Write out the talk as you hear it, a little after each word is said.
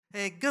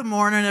Hey, good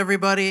morning,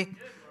 everybody.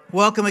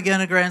 Welcome again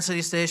to Grand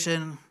City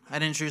Station. I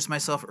didn't introduce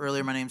myself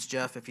earlier. My name's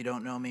Jeff. If you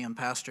don't know me, I'm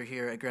pastor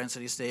here at Grand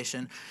City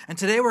Station. And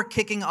today we're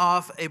kicking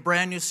off a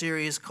brand new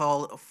series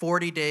called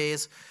 40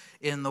 Days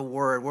in the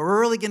Word, where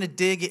we're really going to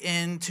dig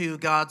into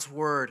God's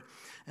Word.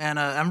 And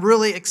I'm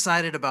really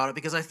excited about it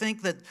because I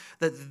think that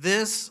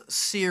this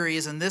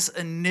series and this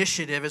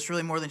initiative, it's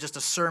really more than just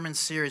a sermon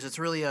series. It's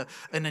really an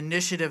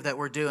initiative that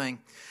we're doing.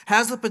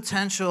 Has the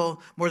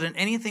potential, more than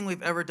anything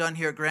we've ever done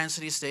here at Grand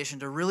City Station,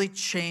 to really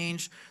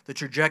change the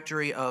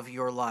trajectory of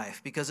your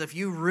life. Because if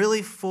you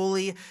really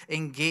fully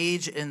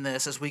engage in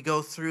this as we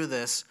go through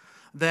this,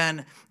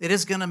 then it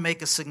is going to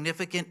make a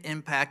significant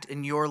impact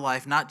in your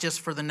life, not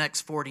just for the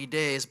next 40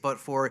 days, but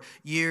for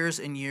years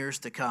and years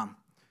to come.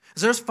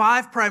 So there's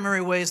 5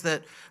 primary ways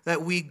that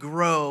we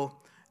grow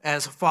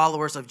as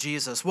followers of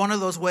Jesus. One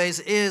of those ways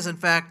is, in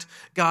fact,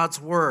 God's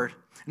Word.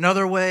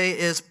 Another way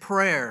is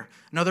prayer.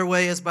 Another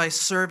way is by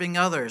serving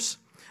others.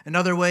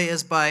 Another way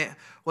is by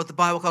what the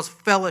Bible calls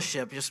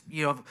fellowship, just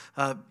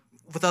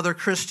with other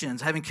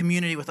Christians, having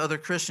community with other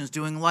Christians,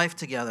 doing life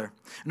together.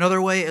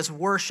 Another way is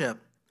worship.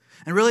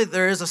 And really,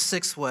 there is a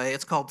 6th way.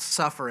 It's called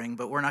suffering,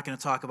 but we're not going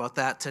to talk about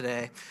that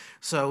today.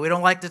 So we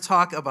don't like to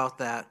talk about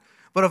that.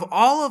 But of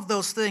all of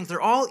those things, they're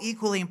all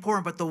equally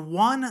important, but the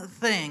one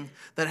thing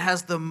that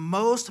has the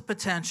most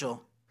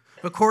potential,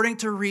 according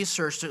to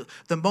research,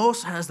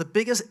 has the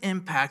biggest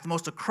impact, the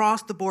most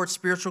across-the-board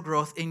spiritual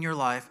growth in your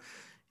life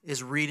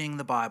is reading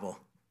the Bible.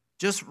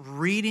 Just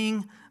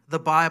reading the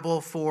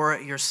Bible for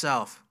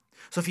yourself.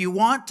 So if you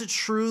want to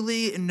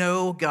truly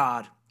know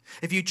God,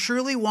 if you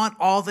truly want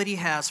all that He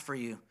has for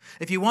you,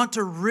 if you want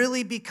to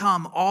really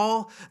become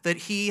all that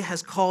He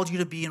has called you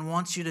to be and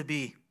wants you to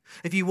be,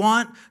 if you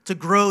want to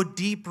grow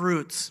deep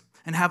roots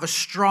and have a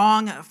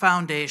strong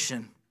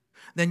foundation,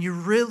 then you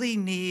really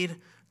need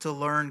to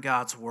learn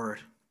God's Word.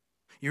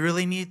 You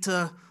really need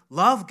to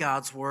love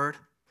God's Word.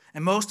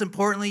 And most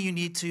importantly, you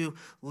need to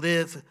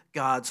live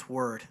God's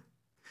Word.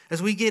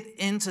 As we get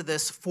into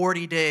this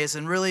 40 days,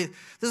 and really,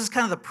 this is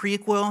kind of the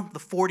prequel. The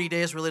 40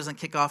 days really doesn't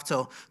kick off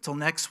till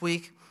next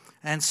week.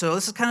 And so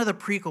this is kind of the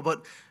prequel,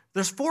 but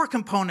there's 4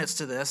 components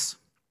to this.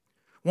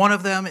 One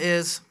of them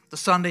is the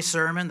Sunday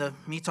sermon,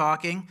 me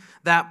talking,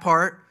 that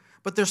part.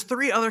 But there's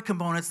 3 other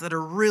components that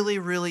are really,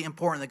 really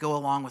important that go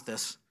along with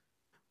this.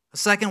 The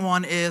second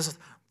one is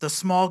the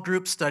small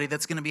group study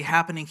that's going to be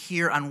happening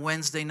here on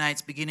Wednesday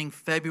nights beginning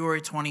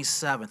February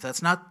 27th.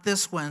 That's not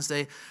this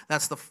Wednesday,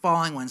 that's the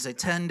following Wednesday,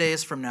 10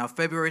 days from now,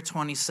 February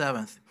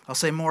 27th. I'll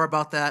say more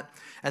about that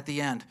at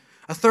the end.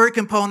 A third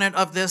component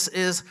of this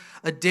is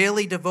a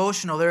daily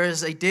devotional. There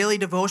is a daily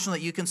devotional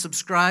that you can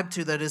subscribe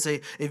to that is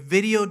a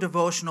video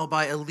devotional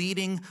by a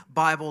leading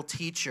Bible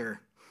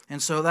teacher.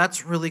 And so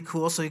that's really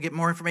cool. So you get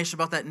more information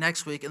about that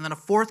next week. And then a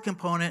fourth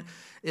component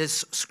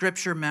is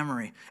scripture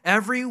memory.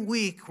 Every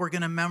week we're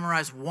going to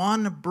memorize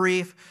one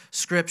brief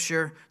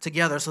scripture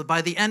together. So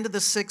by the end of the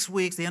 6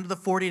 weeks, the end of the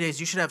 40 days,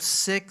 you should have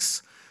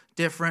 6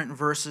 different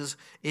verses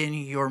in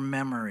your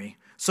memory.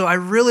 So I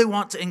really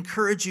want to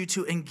encourage you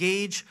to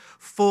engage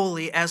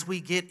fully as we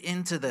get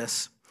into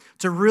this,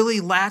 to really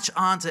latch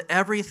on to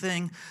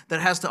everything that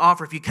it has to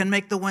offer. If you can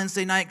make the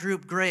Wednesday night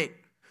group, great.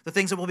 The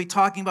things that we'll be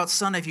talking about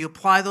Sunday, if you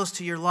apply those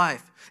to your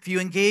life, if you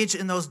engage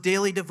in those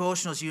daily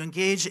devotionals, you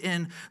engage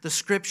in the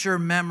scripture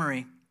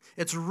memory,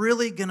 it's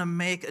really going to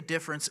make a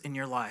difference in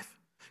your life.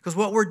 Because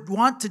what we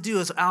want to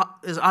do is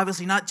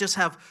obviously not just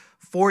have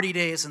 40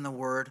 days in the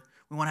Word,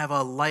 we want to have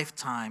a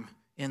lifetime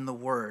in the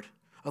Word.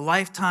 A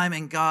lifetime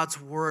in God's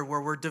Word where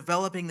we're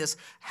developing this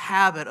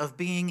habit of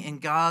being in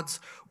God's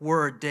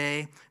Word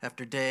day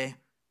after day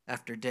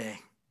after day.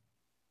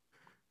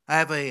 I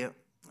have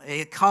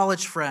a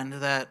college friend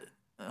that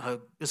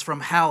is from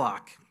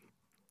Hallock,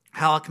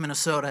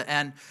 Minnesota,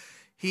 and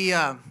he,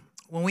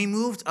 when we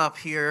moved up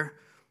here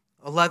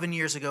 11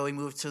 years ago, we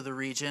moved to the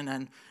region,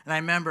 and I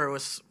remember it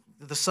was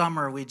the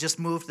summer, we just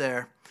moved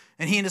there,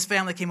 and he and his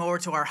family came over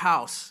to our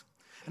house,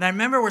 and I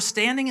remember we're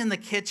standing in the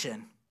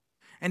kitchen,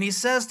 and he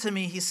says to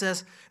me,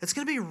 it's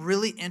going to be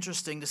really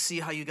interesting to see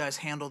how you guys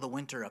handle the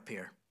winter up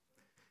here.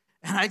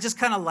 And I just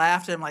kind of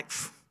laughed at him like,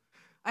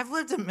 I've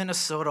lived in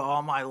Minnesota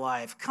all my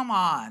life. Come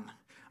on.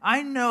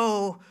 I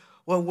know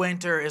what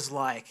winter is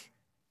like.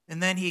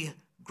 And then he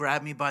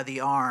grabbed me by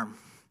the arm.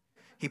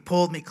 He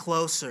pulled me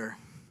closer.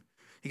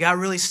 He got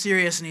really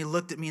serious and he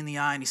looked at me in the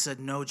eye and he said,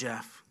 "No,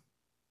 Jeff,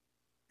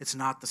 it's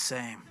not the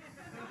same.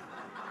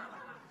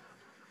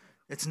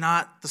 It's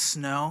not the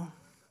snow.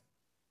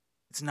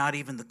 It's not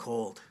even the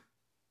cold.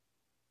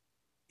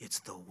 It's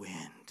the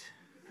wind."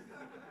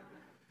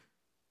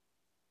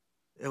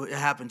 It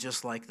happened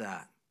just like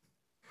that.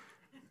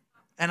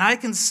 And I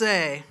can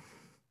say,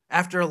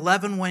 after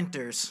 11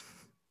 winters,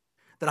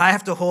 that I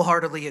have to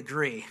wholeheartedly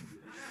agree.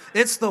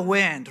 It's the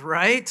wind,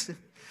 right?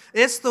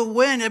 It's the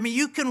wind. I mean,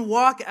 you can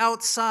walk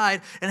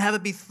outside and have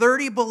it be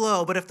 30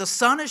 below, but if the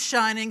sun is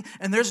shining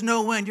and there's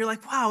no wind, you're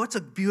like, wow, it's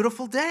a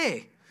beautiful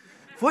day.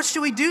 What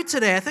should we do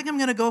today? I think I'm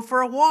going to go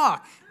for a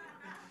walk.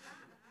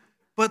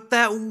 But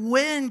that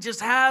wind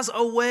just has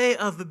a way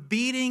of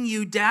beating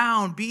you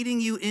down,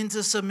 beating you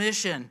into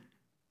submission.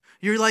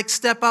 You're like,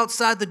 step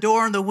outside the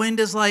door and the wind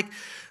is like,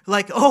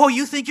 oh,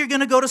 you think you're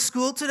going to go to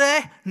school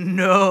today?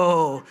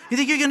 No. You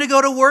think you're going to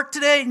go to work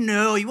today?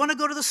 No. You want to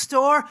go to the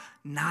store?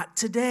 Not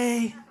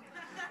today.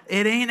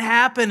 It ain't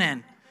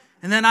happening.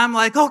 And then I'm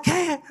like,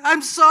 okay,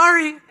 I'm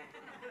sorry.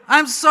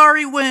 I'm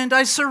sorry, wind.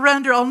 I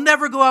surrender. I'll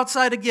never go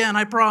outside again,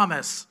 I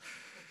promise.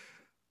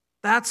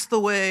 That's the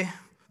way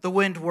the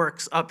wind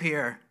works up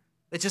here.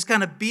 It just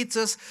kind of beats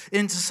us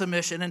into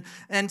submission.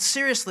 And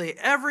seriously,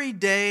 every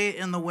day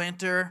in the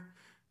winter,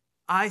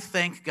 I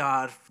thank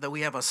God that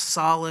we have a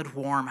solid,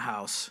 warm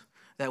house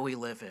that we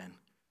live in.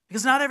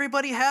 Because not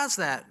everybody has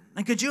that.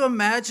 And could you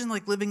imagine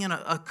like living in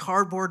a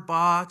cardboard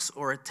box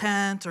or a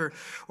tent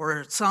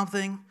or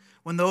something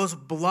when those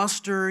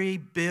blustery,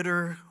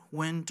 bitter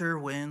winter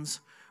winds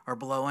are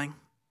blowing?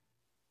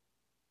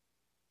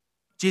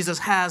 Jesus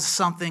has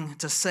something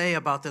to say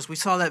about this. We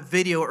saw that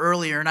video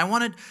earlier, and I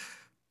wanted,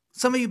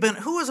 some of you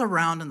who was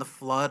around in the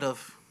flood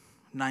of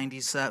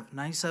 97,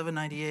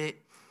 98?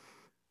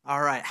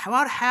 All right, how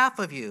about half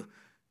of you?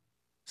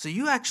 So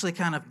you actually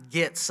kind of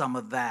get some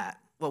of that,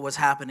 what was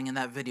happening in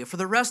that video. For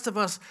the rest of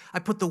us, I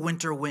put the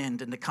winter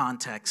wind into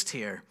context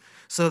here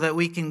so that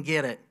we can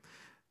get it.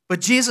 But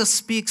Jesus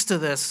speaks to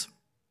this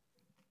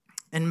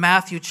in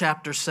Matthew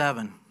chapter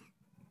 7,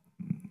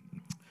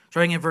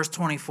 starting in verse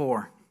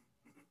 24.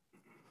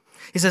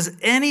 He says,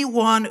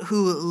 anyone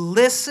who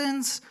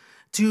listens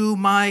to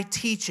my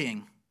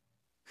teaching,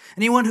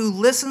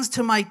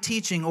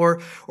 or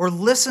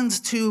listens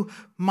to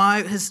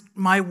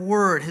my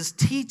word, his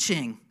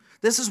teaching,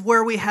 this is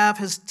where we have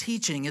his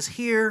teaching, is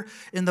here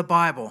in the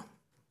Bible.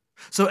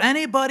 So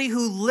anybody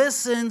who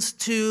listens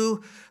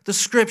to the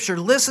scripture,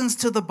 listens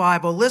to the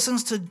Bible,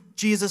 listens to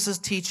Jesus'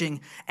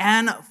 teaching,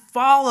 and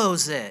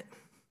follows it,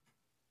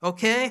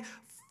 okay?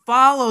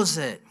 Follows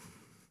it,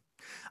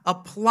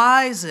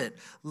 applies it,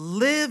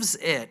 lives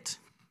it.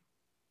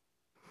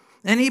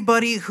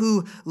 Anybody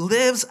who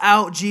lives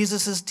out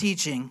Jesus'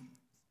 teaching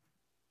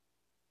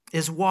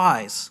is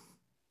wise,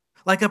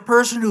 like a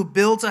person who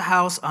builds a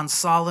house on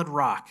solid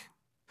rock.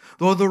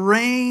 Though the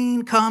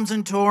rain comes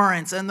in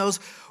torrents and those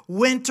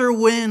winter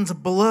winds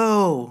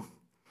blow,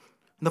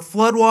 and the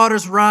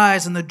floodwaters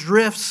rise and the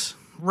drifts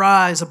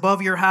rise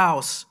above your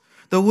house,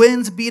 the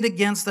winds beat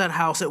against that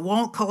house, it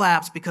won't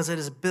collapse because it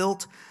is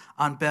built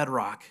on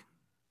bedrock.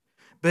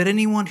 But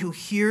anyone who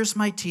hears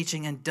my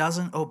teaching and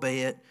doesn't obey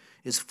it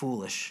is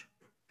foolish,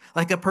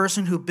 like a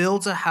person who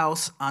builds a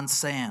house on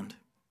sand.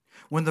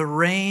 When the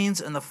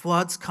rains and the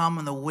floods come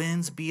and the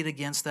winds beat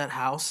against that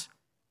house,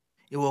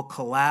 it will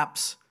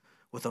collapse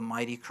with a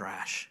mighty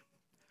crash.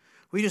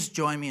 Will you just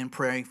join me in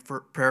prayer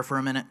for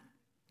a minute?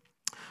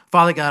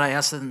 Father God, I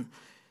ask in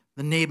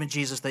the name of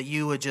Jesus that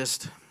you would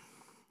just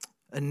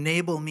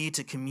enable me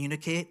to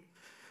communicate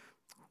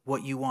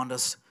what you want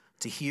us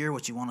to hear,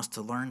 what you want us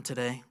to learn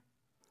today.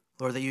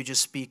 Lord, that you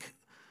just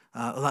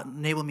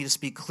enable me to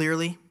speak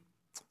clearly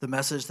the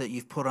message that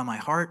you've put on my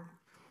heart,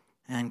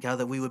 and God,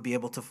 that we would be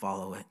able to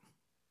follow it.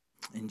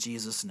 In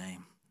Jesus'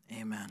 name,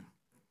 amen.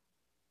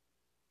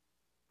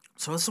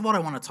 So this is what I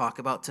want to talk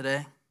about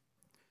today,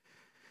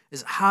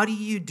 is how do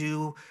you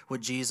do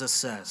what Jesus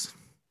says?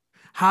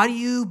 How do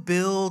you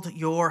build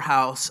your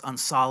house on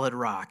solid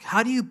rock?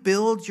 How do you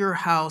build your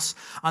house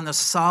on the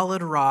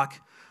solid rock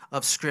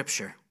of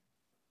Scripture?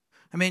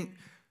 I mean,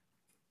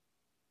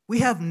 we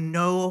have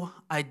no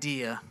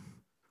idea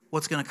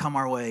what's going to come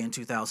our way in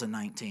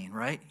 2019,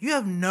 right? You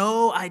have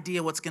no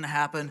idea what's going to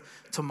happen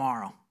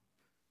tomorrow.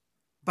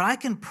 But I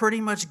can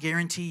pretty much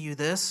guarantee you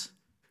this,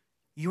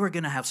 you are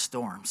going to have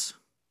storms.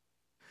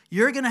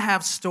 You're going to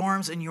have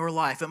storms in your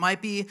life. It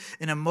might be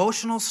an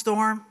emotional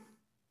storm.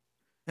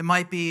 It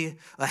might be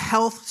a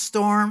health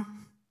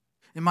storm.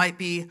 It might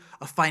be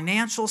a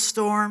financial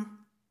storm.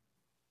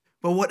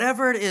 But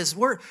whatever it is,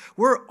 we're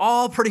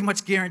all pretty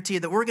much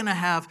guaranteed that we're going to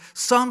have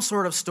some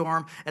sort of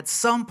storm at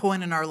some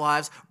point in our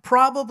lives.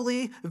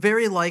 Probably,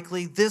 very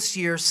likely, this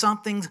year,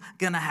 something's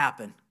going to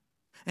happen.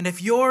 And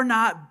if you're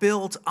not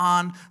built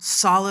on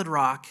solid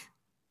rock,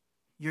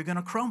 you're going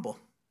to crumble.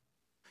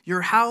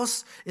 Your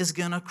house is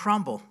going to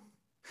crumble.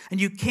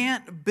 And you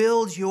can't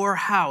build your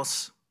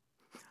house,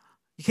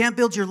 you can't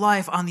build your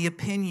life on the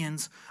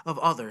opinions of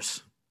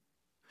others.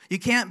 You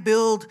can't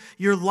build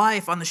your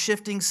life on the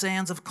shifting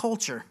sands of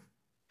culture.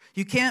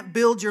 You can't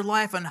build your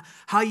life on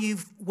how you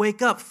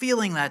wake up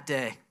feeling that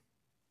day.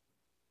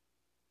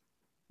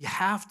 You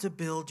have to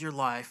build your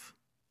life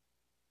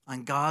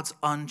on God's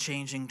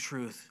unchanging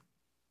truth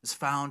as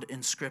found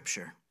in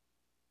Scripture.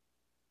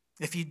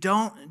 If you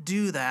don't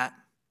do that,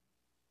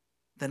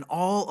 then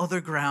all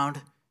other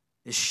ground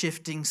is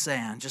shifting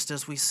sand, just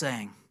as we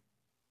sang.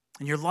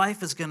 And your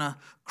life is going to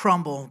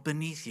crumble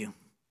beneath you.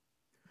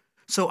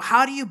 So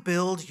how do you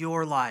build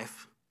your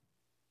life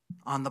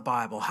on the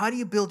Bible? How do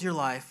you build your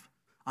life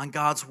on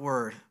God's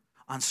Word,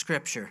 on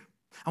Scripture?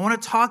 I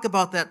want to talk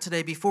about that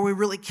today before we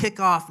really kick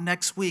off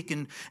next week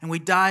and we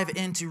dive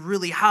into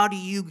really how do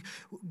you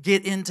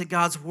get into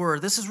God's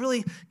Word. This is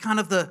really kind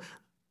of the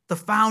the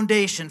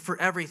foundation for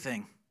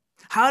everything.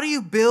 How do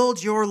you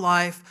build your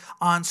life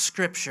on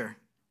Scripture?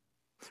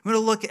 I'm going to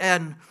look at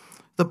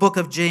the book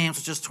of James,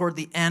 which is toward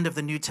the end of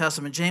the New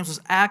Testament. James was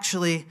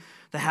actually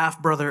the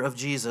half-brother of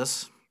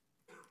Jesus.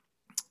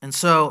 And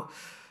so,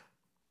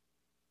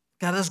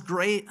 got this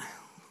great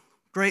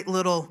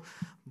little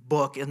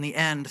book in the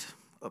end,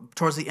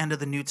 towards the end of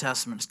the New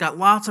Testament. It's got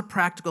lots of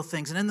practical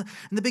things. And in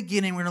the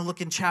beginning, we're going to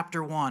look in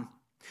chapter 1.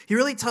 He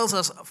really tells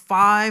us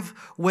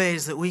 5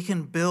 ways that we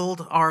can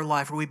build our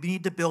life, or we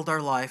need to build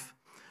our life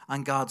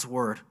on God's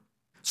Word.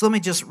 So let me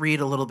just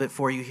read a little bit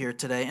for you here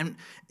today. And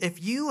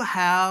if you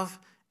have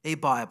a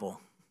Bible,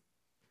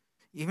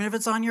 even if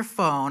it's on your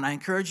phone, I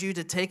encourage you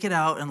to take it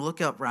out and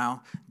look up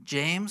now.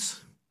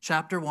 James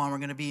chapter 1, we're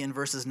going to be in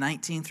verses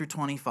 19 through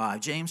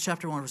 25. James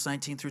chapter 1, verse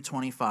 19 through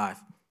 25.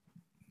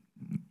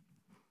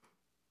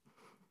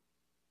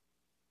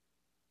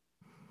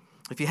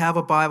 If you have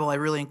a Bible, I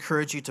really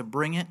encourage you to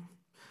bring it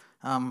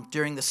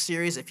during the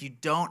series. If you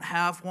don't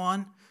have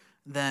one,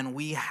 then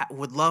we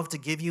would love to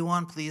give you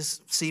one.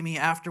 Please see me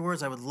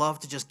afterwards. I would love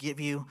to just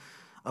give you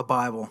a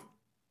Bible.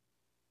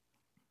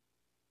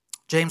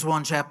 James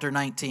 1, chapter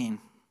 19.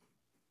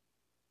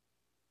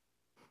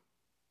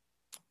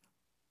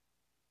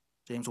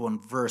 James 1,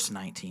 verse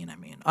 19,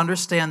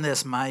 Understand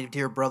this, my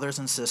dear brothers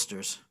and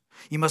sisters.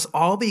 You must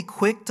all be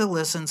quick to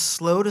listen,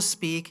 slow to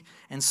speak,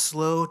 and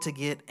slow to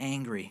get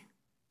angry.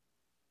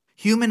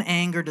 Human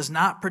anger does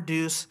not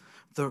produce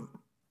the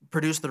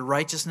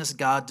righteousness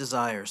God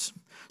desires.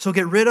 So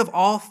get rid of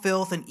all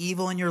filth and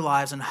evil in your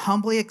lives and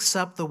humbly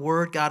accept the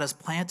word God has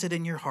planted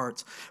in your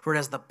hearts, for it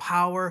has the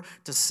power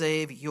to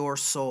save your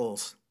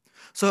souls.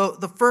 So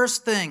the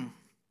first thing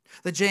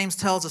that James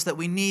tells us that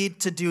we need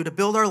to do to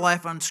build our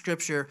life on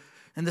Scripture,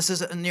 and this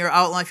is in your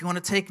outline if you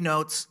want to take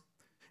notes,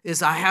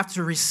 is I have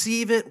to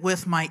receive it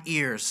with my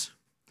ears.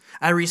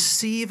 I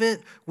receive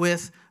it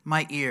with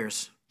my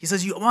ears. He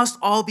says you must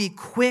all be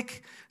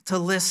quick to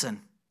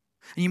listen.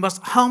 And you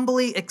must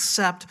humbly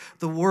accept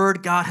the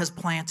word God has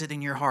planted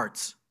in your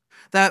hearts.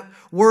 That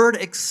word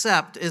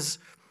accept is,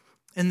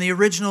 in the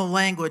original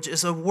language,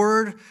 is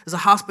a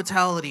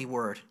hospitality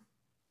word.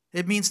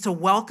 It means to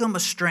welcome a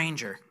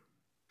stranger.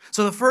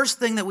 So the first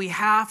thing that we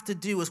have to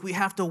do is we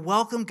have to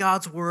welcome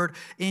God's word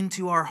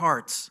into our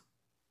hearts.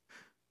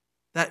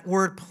 That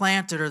word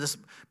planted, or this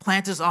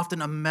planted is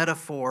often a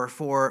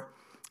metaphor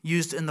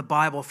used in the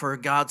Bible for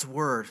God's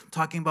word,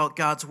 talking about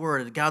God's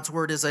word. God's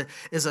word is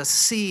a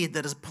seed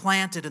that is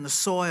planted in the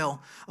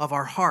soil of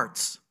our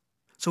hearts.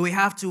 So we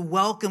have to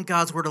welcome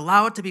God's word,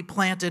 allow it to be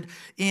planted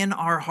in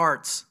our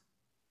hearts.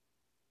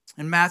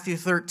 In Matthew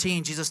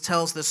 13, Jesus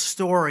tells this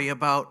story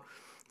about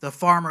the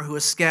farmer who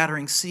is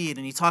scattering seed,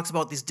 and he talks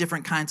about these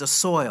different kinds of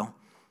soil.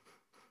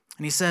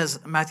 And he says,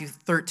 Matthew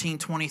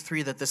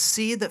 13:23, that the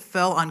seed that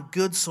fell on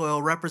good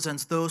soil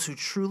represents those who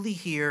truly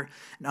hear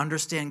and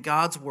understand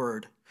God's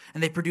word,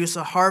 and they produce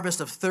a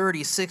harvest of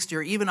 30, 60,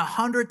 or even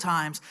 100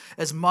 times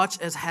as much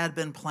as had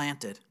been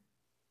planted.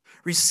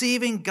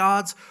 Receiving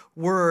God's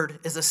word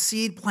is a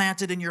seed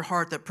planted in your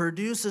heart that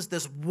produces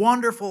this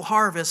wonderful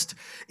harvest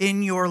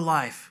in your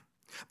life.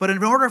 But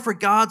in order for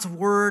God's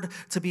word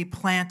to be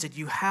planted,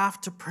 you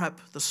have to prep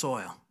the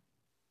soil.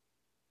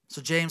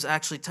 So James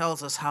actually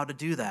tells us how to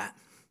do that.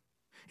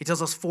 He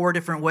tells us 4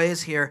 different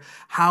ways here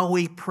how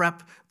we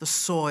prep the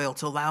soil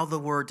to allow the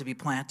word to be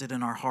planted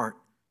in our heart.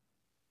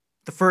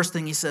 The first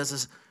thing he says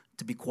is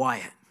to be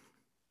quiet.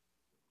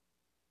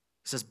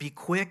 He says, be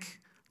quick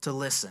to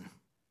listen,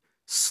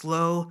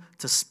 slow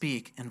to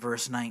speak in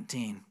verse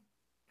 19.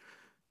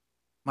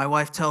 My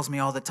wife tells me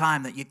all the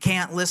time that you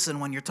can't listen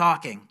when you're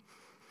talking.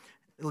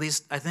 At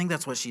least I think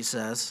that's what she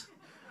says.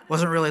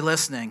 Wasn't really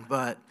listening,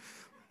 but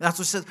that's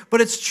what she says.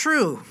 But it's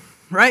true,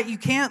 right? You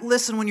can't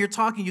listen when you're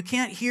talking. You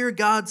can't hear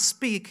God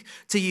speak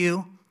to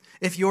you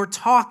if you're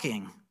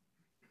talking.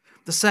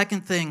 The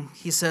second thing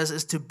he says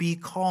is to be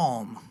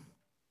calm.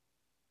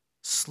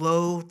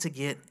 Slow to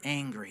get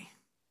angry.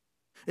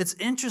 It's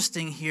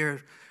interesting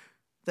here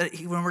that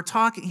when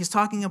he's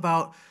talking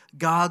about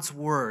God's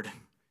word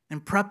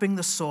and prepping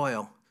the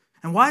soil.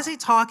 And why is he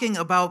talking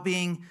about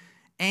being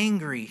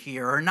angry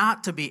here or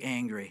not to be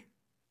angry?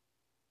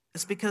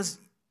 It's because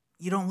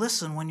you don't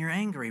listen when you're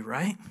angry,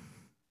 right?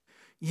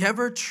 You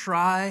ever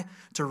try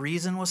to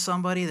reason with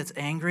somebody that's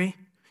angry?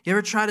 You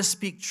ever try to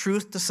speak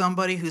truth to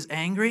somebody who's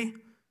angry?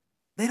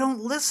 They don't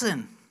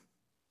listen.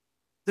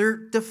 They're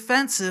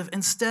defensive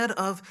instead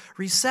of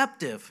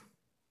receptive.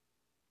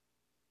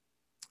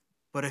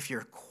 But if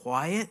you're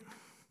quiet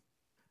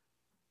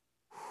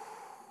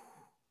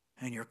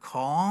and you're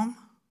calm,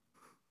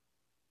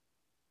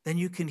 then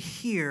you can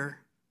hear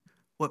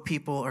what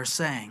people are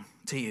saying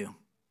to you.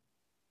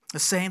 The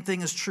same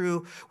thing is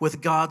true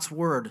with God's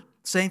word.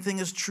 Same thing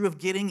is true of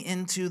getting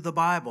into the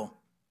Bible.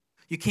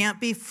 You can't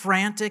be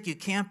frantic, you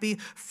can't be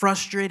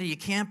frustrated, you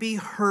can't be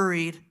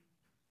hurried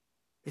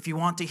if you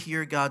want to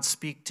hear God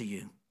speak to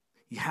you.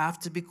 You have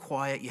to be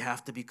quiet, you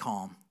have to be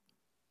calm.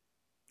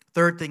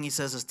 Third thing he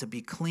says is to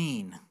be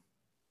clean.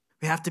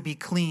 We have to be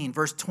clean.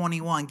 Verse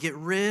 21, get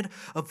rid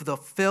of the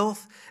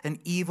filth and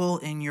evil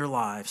in your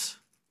lives.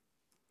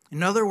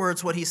 In other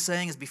words, what he's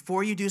saying is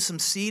before you do some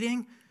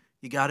seeding,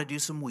 you got to do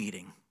some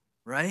weeding,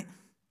 right?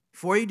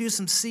 Before you do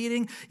some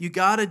seeding, you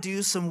got to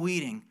do some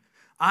weeding.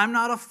 I'm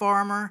not a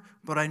farmer,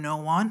 but I know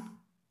one.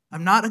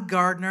 I'm not a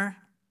gardener,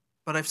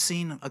 but I've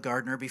seen a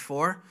gardener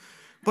before.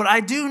 But I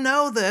do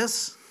know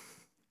this.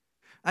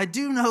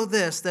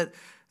 That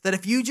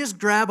if you just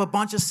grab a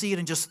bunch of seed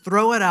and just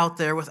throw it out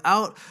there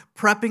without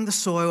prepping the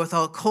soil,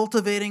 without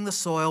cultivating the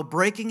soil,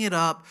 breaking it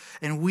up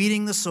and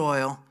weeding the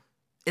soil,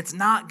 it's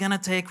not going to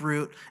take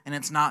root and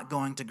it's not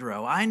going to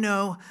grow. I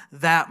know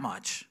that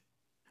much.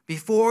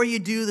 Before you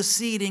do the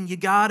seeding, you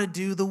got to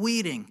do the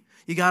weeding.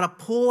 You got to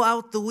pull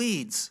out the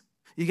weeds.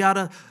 You got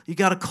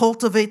to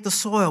cultivate the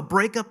soil,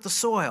 break up the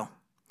soil.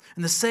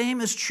 And the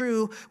same is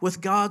true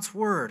with God's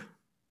word.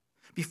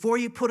 Before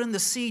you put in the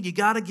seed, you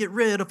got to get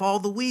rid of all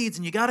the weeds,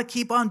 and you got to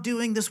keep on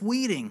doing this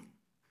weeding.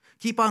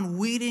 Keep on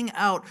weeding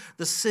out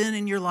the sin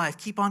in your life.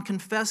 Keep on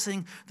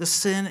confessing the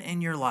sin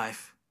in your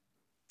life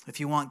if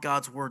you want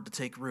God's word to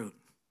take root.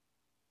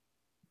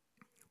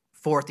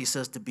 Fourth, he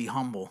says to be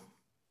humble.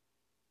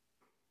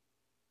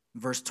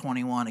 Verse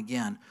 21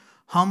 again.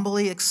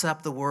 Humbly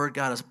accept the word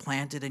God has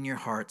planted in your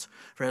hearts,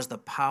 for it has the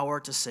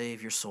power to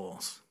save your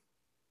souls.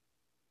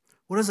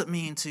 What does it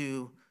mean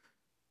to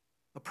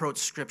approach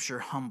Scripture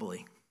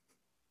humbly?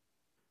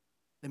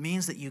 It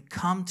means that you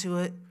come to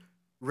it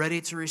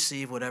ready to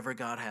receive whatever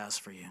God has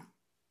for you.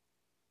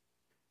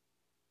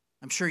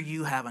 I'm sure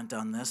you haven't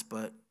done this,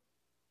 but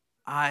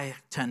I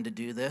tend to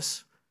do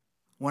this.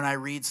 When I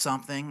read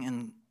something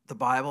in the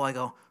Bible, I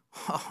go,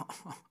 oh,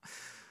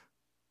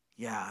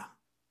 yeah,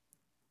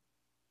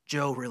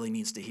 Joe really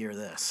needs to hear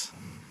this,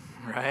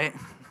 right?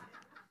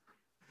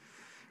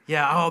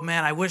 Yeah, oh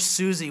man, I wish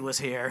Susie was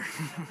here,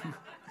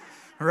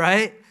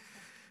 right?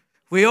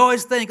 We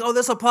always think, oh,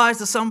 this applies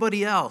to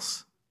somebody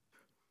else.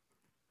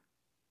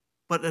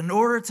 But in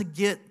order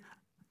to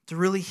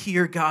really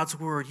hear God's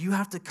word, you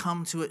have to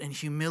come to it in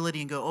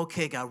humility and go,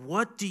 okay, God,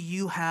 what do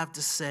you have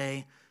to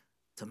say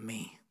to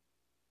me?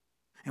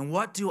 And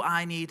what do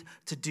I need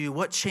to do?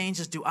 What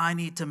changes do I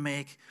need to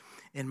make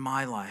in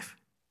my life?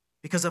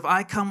 Because if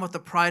I come with a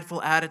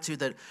prideful attitude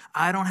that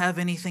I don't have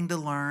anything to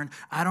learn,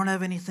 I don't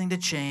have anything to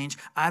change,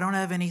 I don't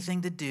have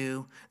anything to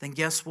do, then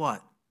guess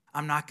what?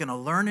 I'm not going to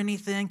learn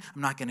anything,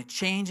 I'm not going to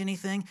change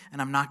anything,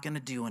 and I'm not going to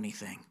do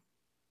anything.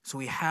 So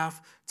we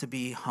have to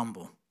be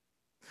humble.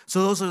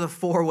 So those are the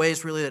four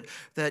ways really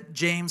that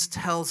James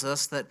tells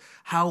us that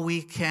how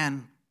we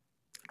can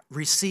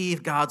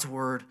receive God's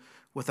word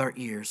with our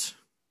ears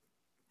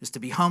is to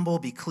be humble,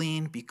 be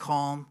clean, be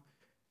calm,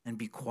 and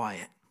be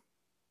quiet.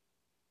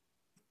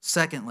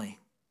 Secondly,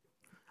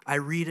 I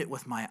read it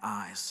with my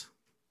eyes.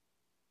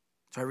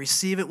 So I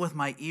receive it with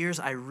my ears,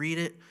 I read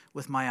it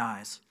with my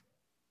eyes.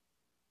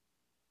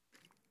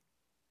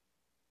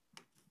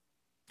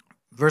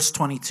 Verse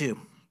 22.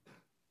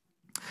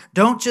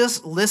 Don't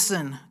just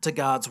listen to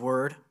God's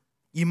word.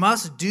 You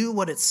must do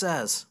what it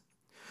says.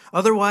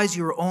 Otherwise,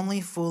 you are only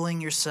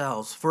fooling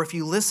yourselves. For if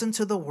you listen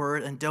to the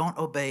word and don't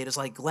obey, it is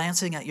like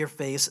glancing at your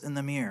face in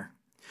the mirror.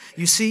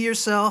 You see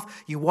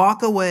yourself, you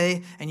walk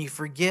away, and you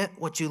forget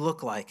what you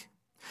look like.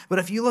 But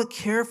if you look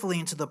carefully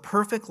into the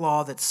perfect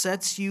law that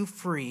sets you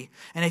free,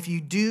 and if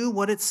you do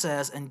what it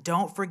says and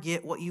don't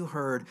forget what you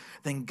heard,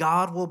 then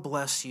God will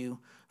bless you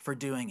for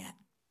doing it.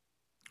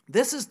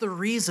 This is the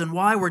reason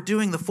why we're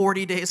doing the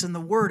 40 days in the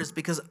Word, is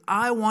because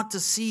I want to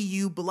see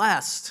you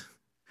blessed.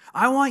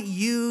 I want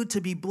you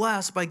to be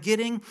blessed by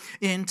getting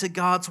into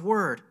God's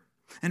Word.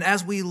 And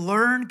as we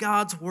learn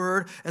God's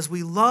Word, as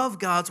we love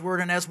God's Word,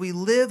 and as we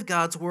live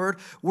God's Word,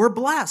 we're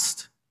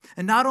blessed.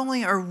 And not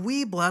only are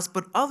we blessed,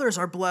 but others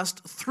are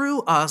blessed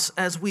through us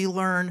as we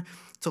learn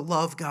to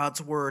love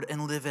God's Word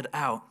and live it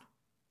out.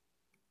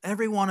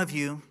 Every one of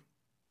you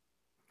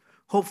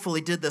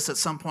hopefully did this at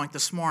some point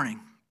this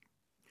morning.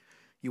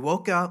 You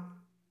woke up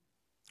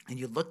and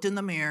you looked in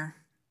the mirror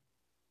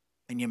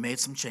and you made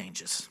some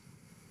changes.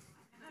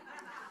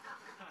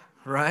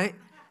 Right?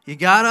 You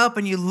got up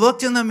and you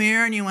looked in the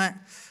mirror and you went,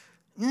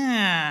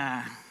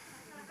 I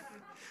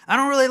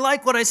don't really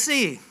like what I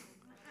see.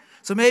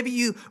 So maybe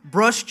you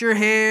brushed your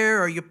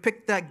hair or you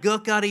picked that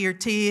gook out of your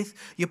teeth.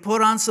 You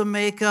put on some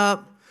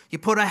makeup. You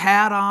put a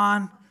hat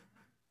on.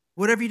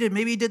 Whatever you did.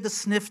 Maybe you did the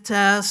sniff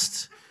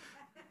test.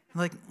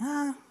 Like,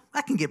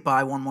 I can get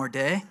by one more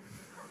day.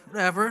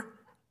 Whatever.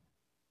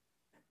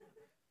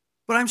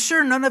 But I'm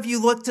sure none of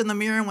you looked in the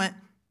mirror and went,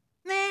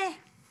 nah,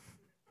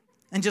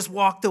 and just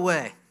walked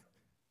away.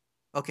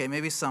 Okay,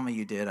 maybe some of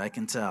you did, I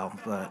can tell,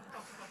 but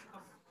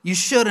you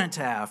shouldn't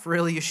have.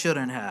 Really, you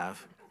shouldn't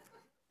have.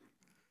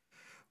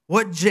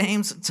 What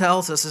James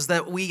tells us is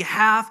that we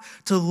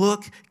have to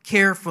look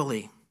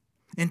carefully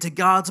into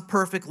God's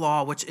perfect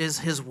law, which is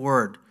His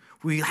Word.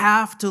 We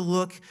have to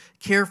look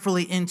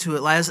carefully into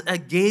it, as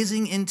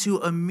gazing into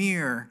a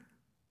mirror.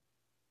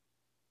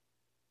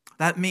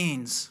 That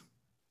means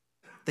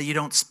that you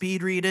don't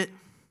speed read it.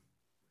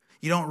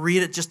 You don't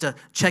read it just to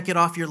check it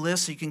off your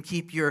list so you can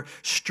keep your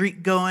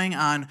streak going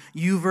on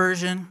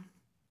YouVersion.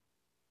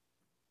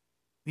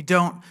 You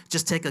don't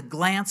just take a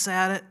glance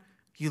at it.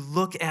 You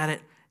look at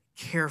it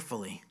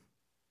carefully.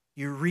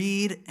 You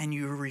read and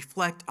you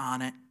reflect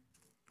on it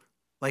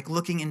like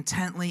looking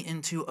intently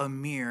into a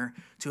mirror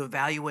to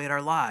evaluate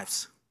our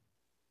lives.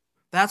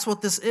 That's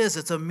what this is.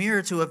 It's a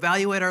mirror to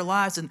evaluate our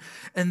lives.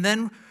 And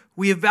then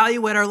we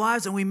evaluate our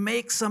lives and we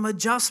make some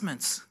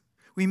adjustments.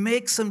 We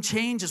make some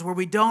changes where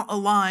we don't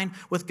align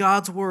with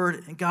God's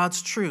word and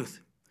God's truth.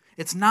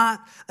 It's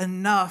not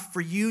enough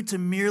for you to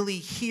merely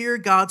hear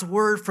God's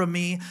word from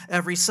me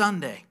every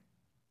Sunday.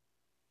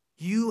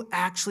 You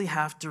actually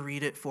have to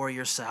read it for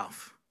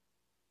yourself.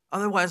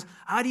 Otherwise,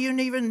 how do you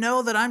even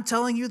know that I'm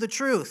telling you the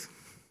truth?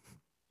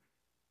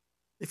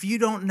 If you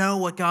don't know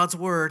what God's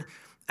word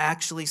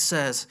actually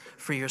says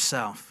for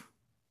yourself.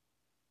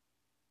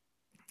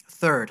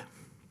 Third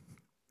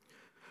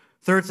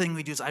thing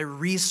we do is I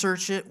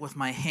research it with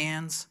my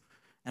hands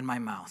and my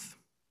mouth.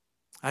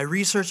 I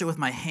research it with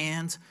my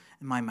hands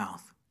and my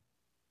mouth.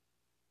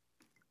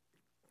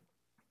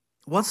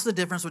 What's the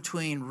difference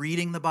between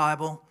reading the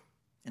Bible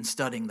and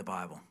studying the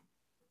Bible?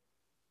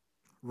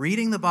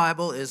 Reading the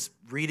Bible is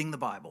reading the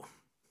Bible.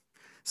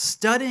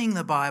 Studying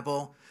the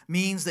Bible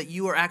means that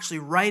you are actually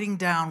writing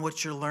down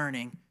what you're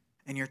learning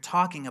and you're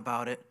talking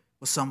about it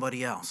with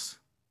somebody else.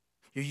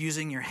 You're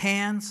using your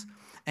hands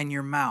and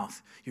your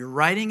mouth. You're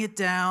writing it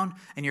down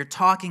and you're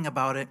talking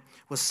about it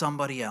with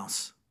somebody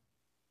else.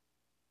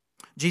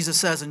 Jesus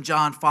says in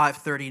John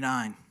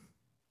 5:39,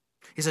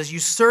 he says, "You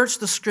search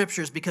the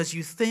scriptures because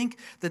you think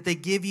that they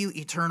give you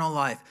eternal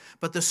life,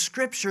 but the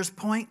scriptures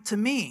point to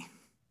me."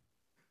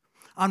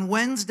 On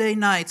Wednesday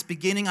nights,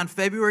 beginning on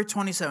February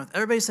 27th,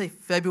 everybody say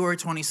February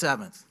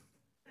 27th.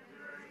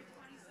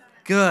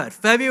 Good.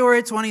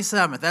 February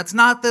 27th. That's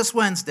not this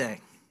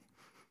Wednesday.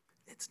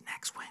 It's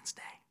next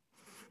Wednesday.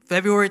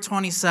 February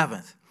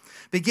 27th.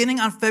 Beginning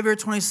on February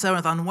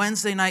 27th, on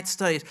Wednesday night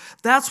studies,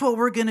 that's what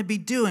we're going to be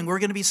doing. We're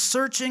going to be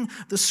searching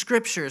the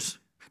scriptures,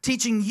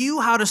 teaching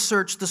you how to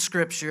search the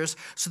scriptures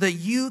so that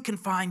you can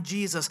find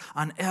Jesus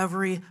on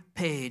every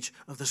page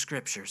of the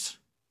scriptures.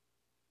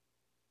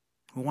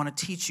 We want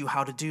to teach you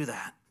how to do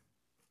that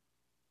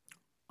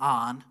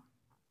on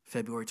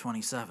February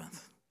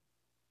 27th.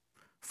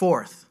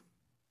 Fourth,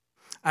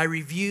 I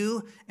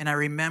review and I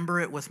remember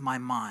it with my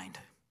mind.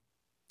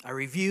 I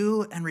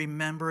review and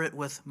remember it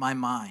with my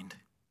mind.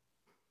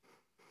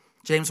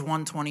 James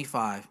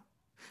 1:25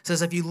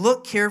 says, "If you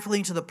look carefully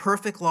into the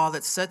perfect law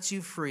that sets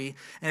you free,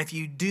 and if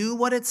you do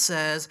what it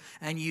says,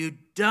 and you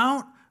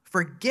don't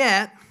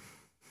forget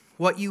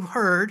what you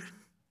heard,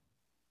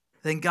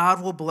 then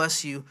God will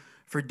bless you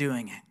for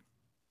doing it."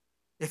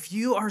 If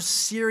you are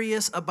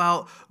serious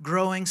about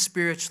growing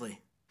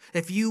spiritually,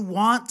 if you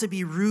want to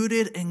be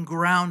rooted and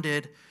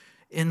grounded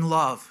in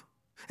love,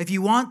 if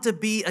you want to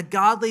be a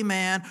godly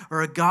man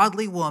or a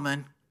godly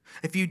woman,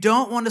 if you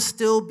don't want to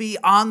still be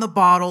on the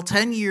bottle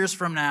 10 years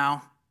from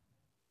now,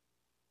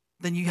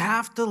 then you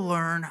have to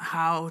learn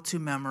how to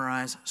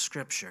memorize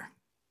Scripture.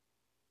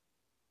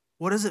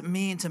 What does it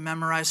mean to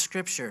memorize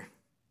Scripture?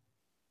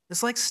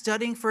 It's like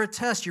studying for a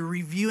test. You're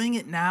reviewing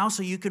it now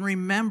so you can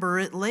remember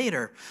it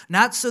later.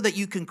 Not so that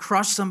you can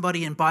crush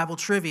somebody in Bible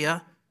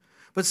trivia,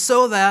 but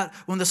so that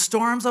when the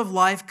storms of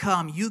life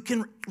come, you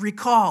can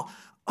recall,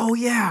 oh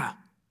yeah,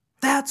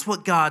 that's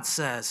what God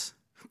says.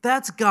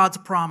 That's God's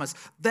promise.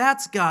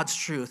 That's God's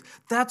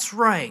truth. That's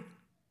right.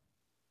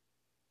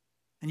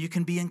 And you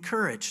can be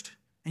encouraged.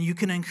 And you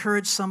can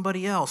encourage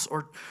somebody else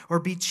or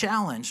be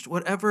challenged,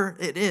 whatever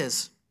it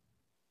is.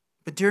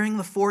 But during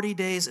the 40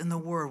 days in the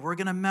Word, we're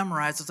going to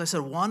memorize, as I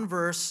said, one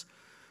verse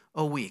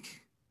a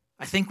week.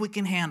 I think we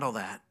can handle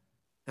that.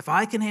 If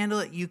I can handle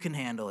it, you can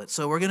handle it.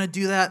 So we're going to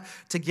do that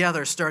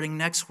together starting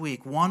next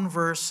week, one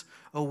verse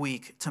a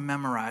week to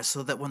memorize,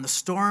 so that when the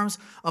storms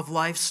of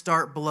life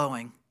start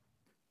blowing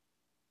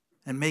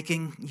and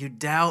making you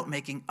doubt,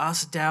 making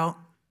us doubt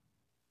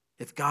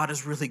if God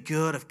is really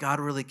good, if God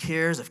really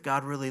cares, if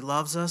God really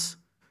loves us,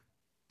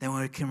 then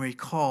we can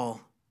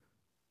recall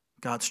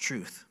God's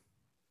truth.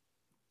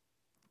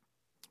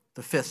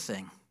 The fifth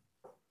thing,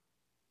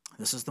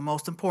 this is the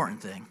most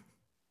important thing,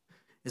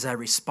 is I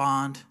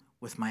respond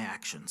with my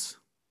actions.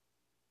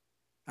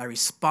 I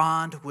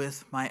respond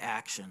with my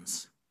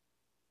actions.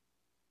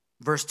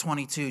 Verse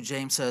 22,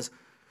 James says,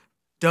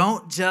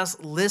 don't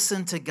just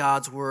listen to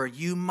God's word.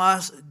 You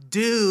must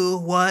do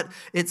what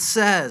it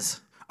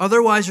says.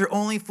 Otherwise, you're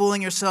only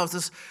fooling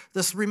yourselves.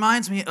 This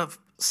reminds me of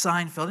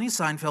Seinfeld. Any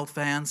Seinfeld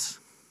fans?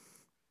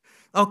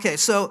 Okay,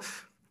 so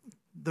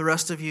the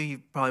rest of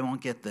you probably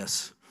won't get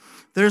this.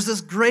 There's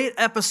this great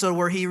episode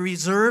where he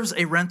reserves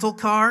a rental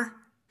car,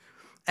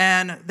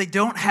 and they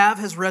don't have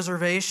his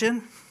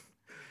reservation.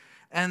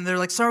 And they're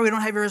like, sorry, we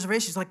don't have your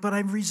reservation. He's like, but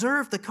I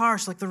reserved the car.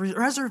 She's like, the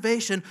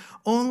reservation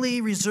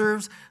only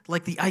reserves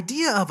like the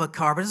idea of a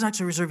car, but it doesn't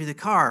actually reserve you the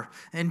car.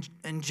 And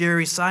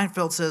Jerry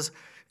Seinfeld says,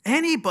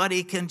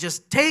 anybody can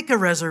just take a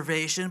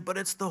reservation, but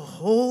it's the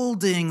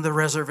holding the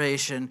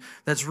reservation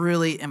that's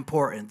really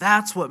important.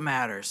 That's what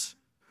matters.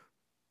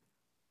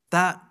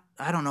 That,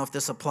 I don't know if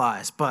this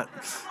applies, but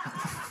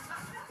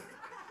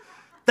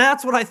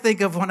that's what I think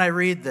of when I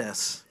read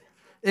this,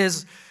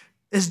 is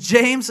is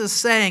James is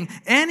saying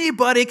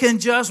anybody can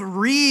just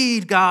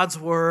read God's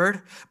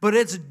word, but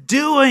it's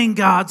doing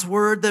God's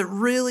word that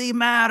really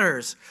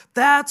matters.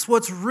 That's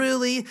what's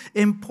really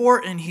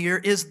important here,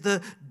 is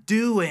the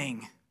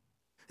doing.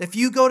 If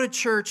you go to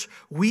church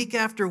week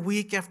after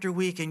week after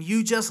week and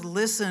you just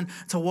listen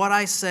to what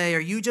I say, or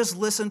you just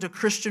listen to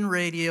Christian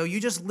radio, you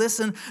just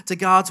listen to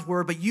God's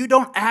word, but you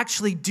don't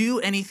actually do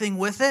anything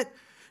with it,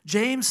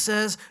 James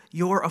says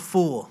you're a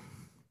fool.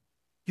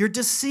 You're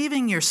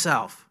deceiving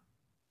yourself.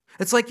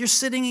 It's like you're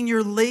sitting in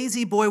your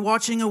lazy boy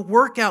watching a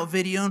workout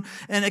video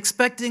and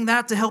expecting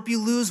that to help you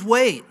lose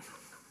weight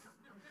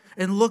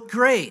and look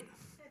great.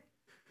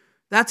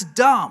 That's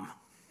dumb,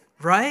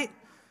 right?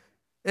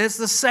 It's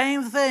the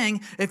same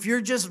thing if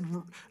you're just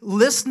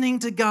listening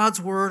to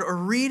God's word or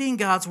reading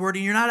God's word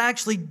and you're not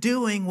actually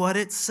doing what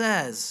it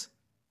says.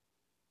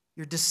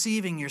 You're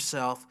deceiving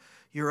yourself.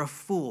 You're a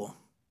fool.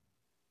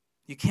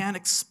 You can't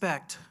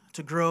expect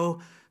to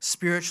grow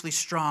spiritually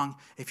strong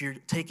if you're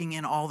taking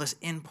in all this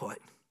input,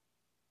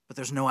 but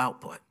there's no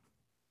output.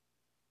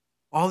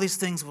 All these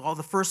things, all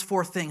the first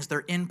four things,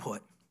 they're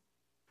input,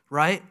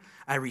 right?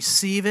 I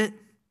receive it,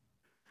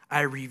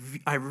 I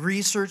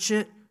research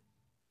it,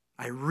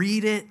 I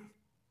read it,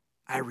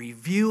 I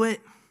review it.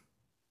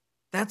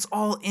 That's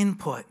all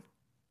input.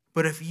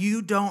 But if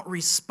you don't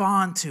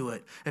respond to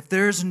it, if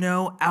there's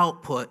no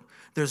output,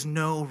 there's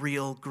no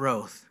real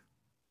growth.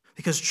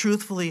 Because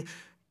truthfully,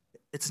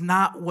 it's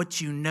not what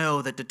you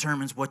know that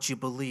determines what you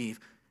believe.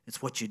 It's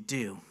what you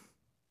do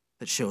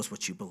that shows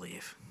what you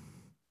believe.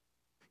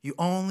 You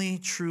only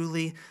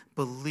truly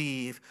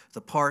believe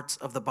the parts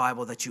of the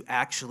Bible that you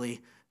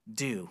actually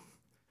do,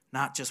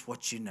 not just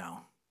what you know.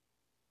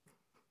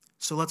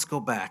 So let's go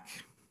back.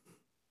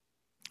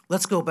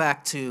 Let's go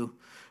back to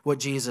what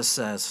Jesus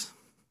says.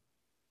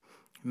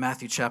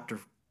 Matthew chapter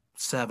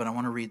 7, I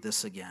want to read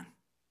this again.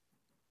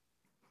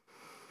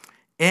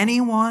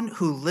 Anyone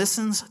who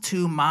listens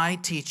to my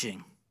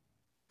teaching,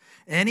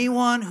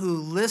 anyone who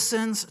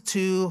listens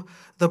to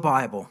the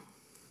Bible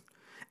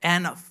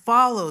and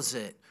follows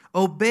it,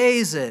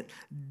 obeys it,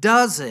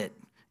 does it,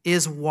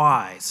 is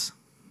wise,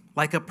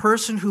 like a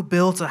person who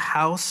builds a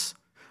house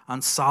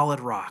on solid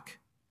rock.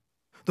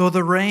 Though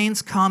the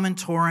rains come in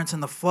torrents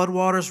and the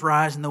floodwaters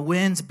rise and the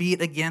winds beat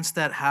against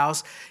that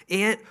house,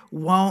 it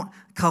won't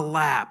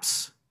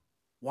collapse.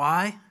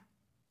 Why?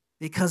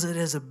 Because it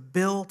is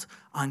built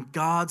on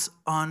God's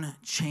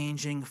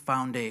unchanging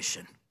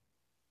foundation.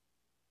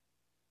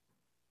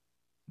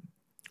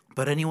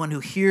 But anyone who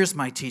hears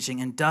my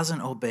teaching and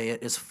doesn't obey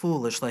it is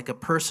foolish, like a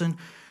person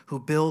who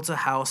builds a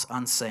house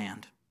on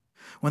sand.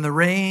 When the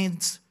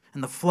rains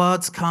and the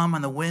floods come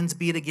and the winds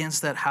beat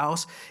against that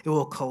house, it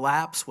will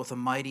collapse with a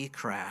mighty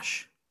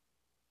crash.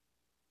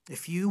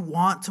 If you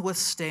want to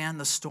withstand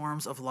the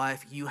storms of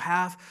life, you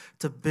have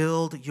to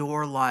build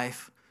your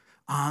life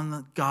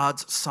on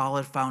God's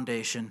solid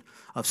foundation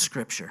of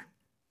Scripture.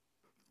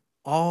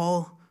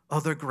 All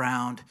other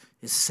ground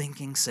is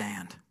sinking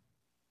sand.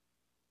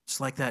 It's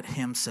like that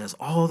hymn says,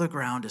 all the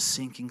ground is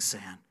sinking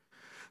sand.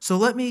 So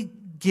let me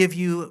give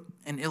you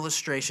an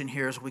illustration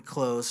here as we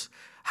close,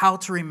 how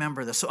to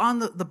remember this. So on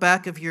the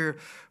back of your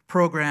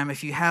program,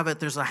 if you have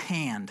it, there's a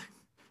hand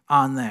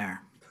on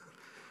there.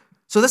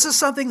 So this is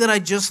something that I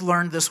just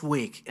learned this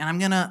week, and I'm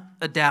going to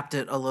adapt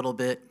it a little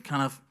bit,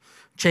 kind of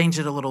change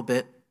it a little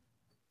bit.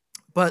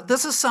 But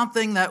this is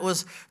something that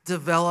was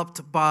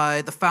developed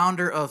by the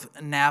founder of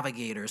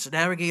Navigators.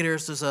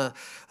 Navigators is a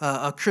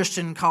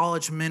Christian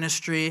college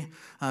ministry.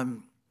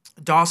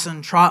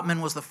 Dawson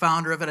Trotman was the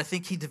founder of it. I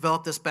think he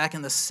developed this back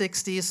in the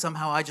 60s.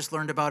 Somehow I just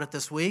learned about it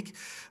this week.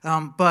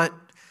 But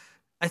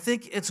I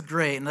think it's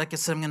great. And like I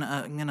said,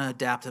 I'm gonna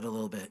adapt it a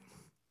little bit.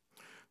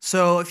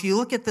 So if you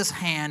look at this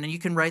hand, and you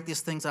can write these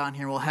things on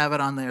here, we'll have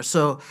it on there.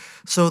 So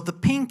the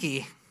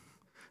pinky,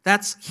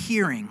 that's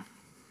hearing.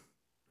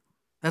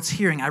 That's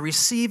hearing. I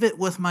receive it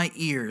with my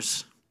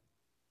ears,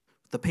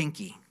 the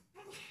pinky.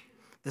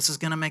 This is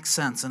going to make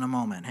sense in a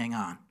moment. Hang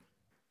on.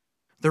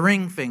 The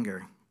ring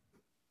finger.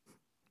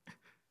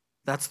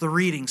 That's the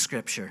reading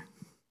Scripture.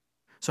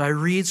 So I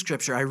read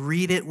Scripture. I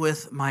read it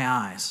with my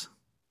eyes.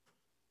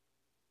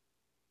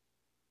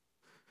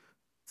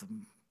 The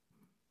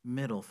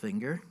middle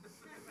finger.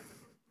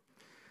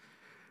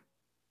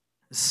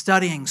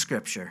 Studying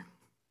Scripture.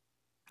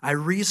 I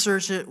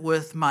research it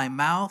with my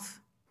mouth,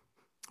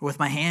 with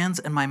my hands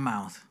and my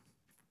mouth.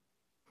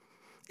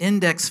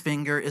 Index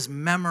finger is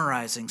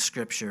memorizing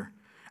Scripture.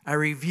 I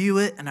review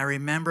it and I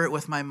remember it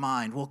with my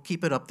mind. We'll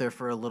keep it up there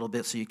for a little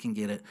bit so you can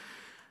get it.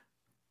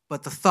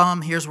 But the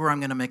thumb, here's where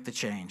I'm going to make the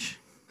change.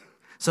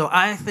 So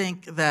I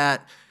think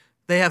that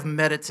they have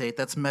meditate.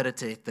 That's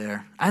meditate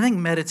there. I think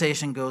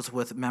meditation goes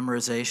with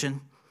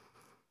memorization.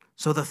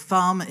 So the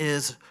thumb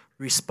is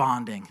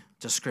responding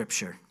to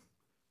Scripture.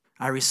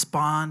 I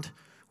respond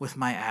with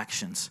my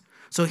actions.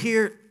 So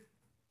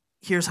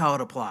here's how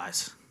it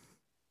applies.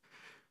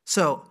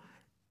 So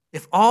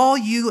if all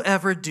you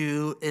ever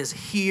do is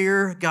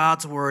hear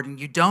God's word and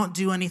you don't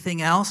do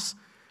anything else,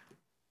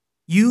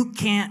 you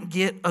can't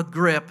get a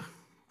grip.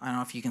 I don't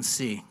know if you can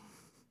see.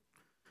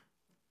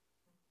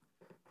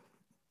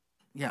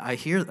 Yeah, I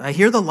hear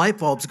the light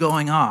bulbs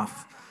going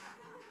off.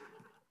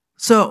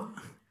 So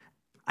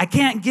I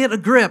can't get a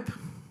grip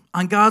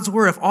on God's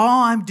word if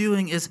all I'm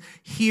doing is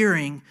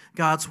hearing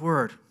God's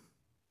word.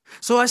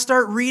 So I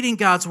start reading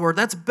God's word.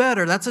 That's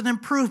better. That's an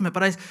improvement,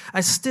 but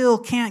I still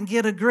can't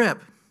get a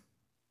grip.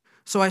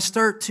 So I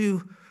start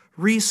to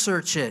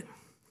research it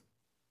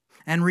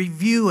and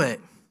review it.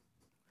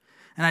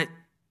 And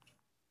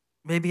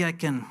maybe I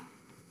can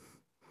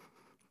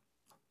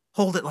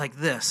hold it like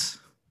this.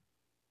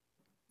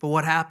 But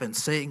what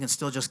happens? Satan can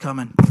still just come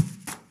and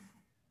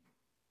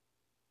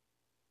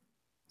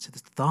see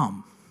this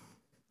thumb.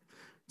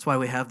 That's why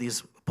we have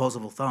these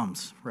opposable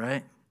thumbs,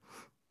 right?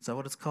 Is that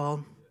what it's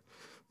called?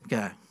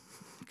 Okay,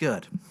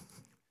 good.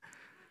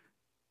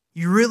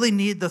 You really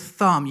need the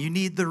thumb. You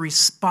need the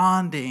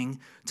responding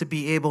to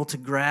be able to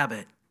grab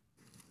it.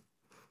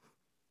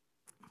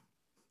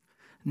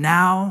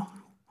 Now,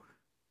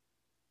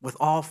 with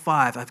all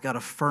five, I've got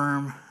a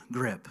firm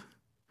grip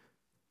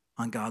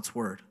on God's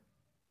word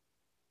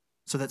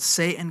so that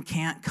Satan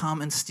can't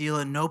come and steal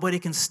it. Nobody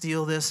can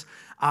steal this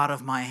out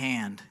of my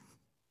hand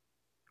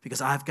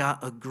because I've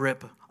got a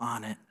grip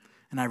on it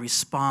and I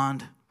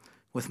respond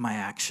with my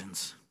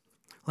actions.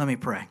 Let me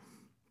pray.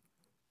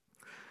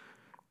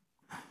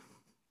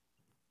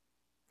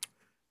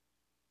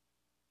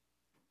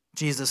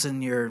 Jesus,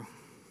 in your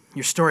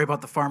story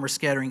about the farmer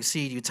scattering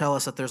seed, you tell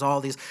us that there's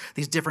all these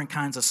different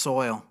kinds of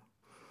soil.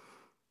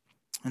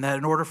 And that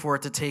in order for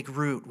it to take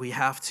root, we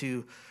have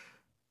to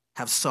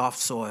have soft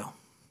soil.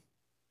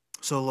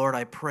 So, Lord,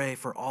 I pray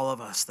for all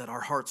of us that our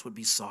hearts would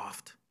be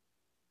soft,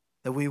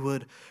 that we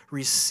would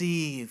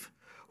receive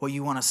what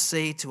you want to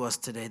say to us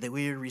today, that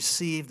we would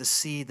receive the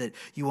seed that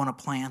you want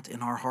to plant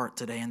in our heart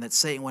today, and that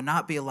Satan would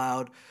not be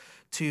allowed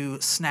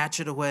to snatch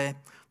it away,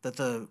 that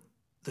the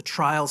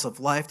trials of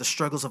life, the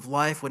struggles of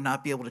life would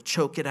not be able to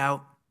choke it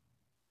out,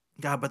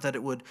 God, but that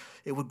it would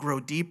grow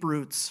deep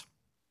roots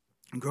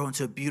and grow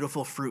into a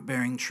beautiful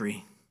fruit-bearing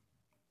tree.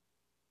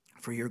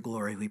 For your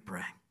glory we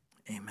pray.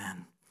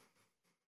 Amen.